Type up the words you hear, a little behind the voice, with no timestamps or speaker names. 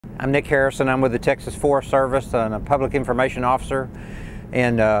I'm Nick Harrison. I'm with the Texas Forest Service and a public information officer.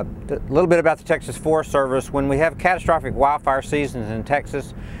 And a little bit about the Texas Forest Service. When we have catastrophic wildfire seasons in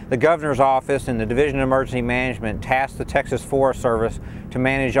Texas, the Governor's Office and the Division of Emergency Management task the Texas Forest Service to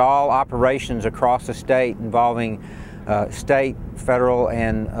manage all operations across the state involving state, federal,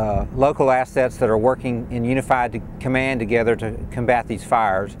 and local assets that are working in unified command together to combat these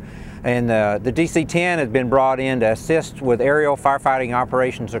fires. And the DC-10 has been brought in to assist with aerial firefighting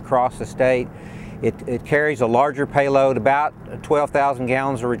operations across the state. It carries a larger payload, about 12,000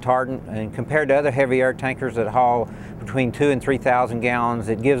 gallons of retardant, and compared to other heavy air tankers that haul between 2,000 and 3,000 gallons,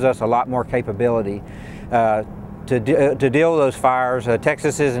 it gives us a lot more capability. To deal with those fires,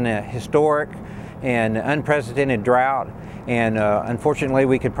 Texas is in a historic and unprecedented drought, and unfortunately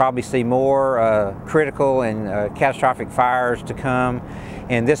we could probably see more critical and catastrophic fires to come,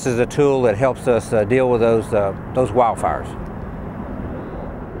 and this is a tool that helps us deal with those wildfires.